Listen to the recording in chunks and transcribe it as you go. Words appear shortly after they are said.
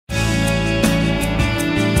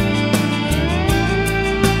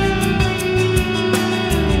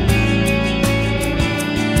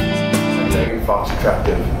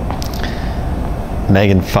attractive?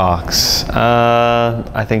 Megan Fox.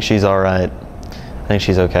 I think she's all right. I think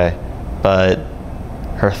she's okay. But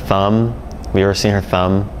her thumb, have you ever seen her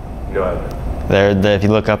thumb? No, I haven't. If you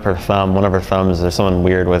look up her thumb, one of her thumbs, there's something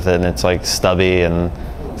weird with it, and it's like stubby, and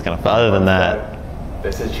it's kind of. Other than that,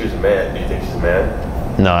 they said she was a man. Do you think she's a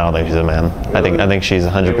man? No, I don't think she's a man. Really? I think she's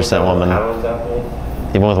 100% woman. Adam's apple?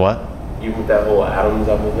 Even with what? Even with that whole Adam's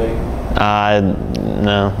apple thing?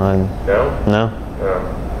 No. No? No.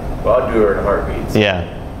 Oh. Well, I'd do her in a heartbeat. Yeah,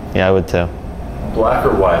 I would too. Black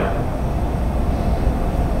or white?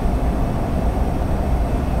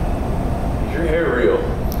 Is your hair real?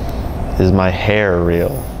 Is my hair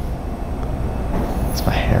real? Is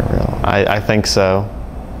my hair real? I think so.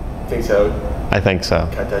 Think so? I think so.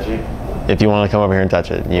 Can I touch you? If you want to come over here and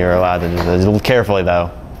touch it, you're allowed to do it. Carefully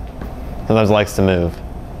though. Sometimes it likes to move.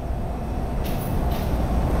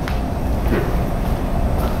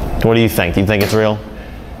 What do you think? Do you think it's real?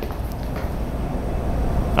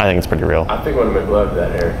 I think it's pretty real. I think I'm gonna make love to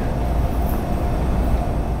that hair.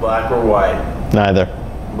 Black or white? Neither.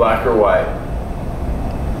 Black or white?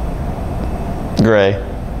 Gray.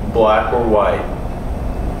 Black or white?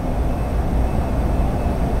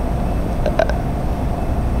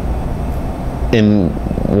 In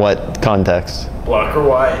what context? Black or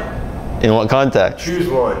white? In what context? Choose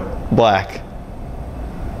one. Black.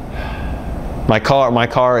 My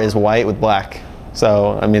car is white with black.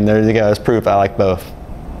 So, I mean, there you go. It's proof I like both.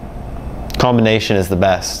 Combination is the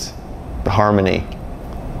best. The harmony.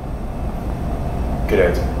 Good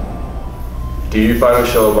answer. Do you find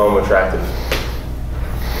Michelle Obama attractive?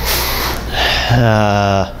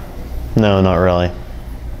 No, not really.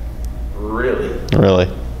 Really? Really.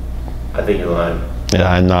 I think you're lying. Yeah,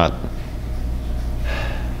 I'm not.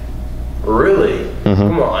 Really? Mm-hmm.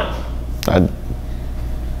 Come on.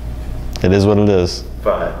 It is what it is.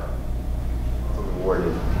 Fine. I'm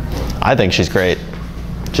rewarded. I think she's great.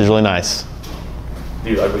 She's really nice.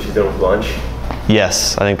 Do you like what she's done with lunch?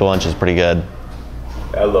 Yes, I think the lunch is pretty good.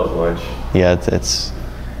 I love lunch. Yeah, it's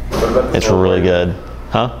What about this whole really weird good.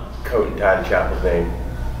 Huh? coat and tie and chapel thing?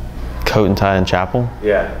 Coat and tie in chapel?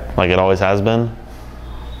 Yeah. Like it always has been?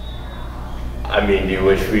 I mean, do you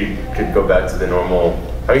wish we could go back to the normal?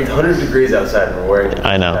 I mean, it's 100 degrees outside and we're wearing it.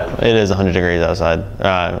 I know. It is 100 degrees outside.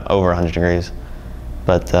 Over 100 degrees.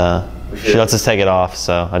 But she lets us take it off,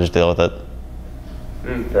 so I just deal with it.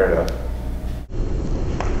 Fair enough.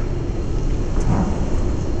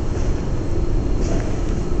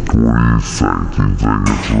 What do you think? Do you think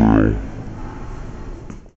it's real?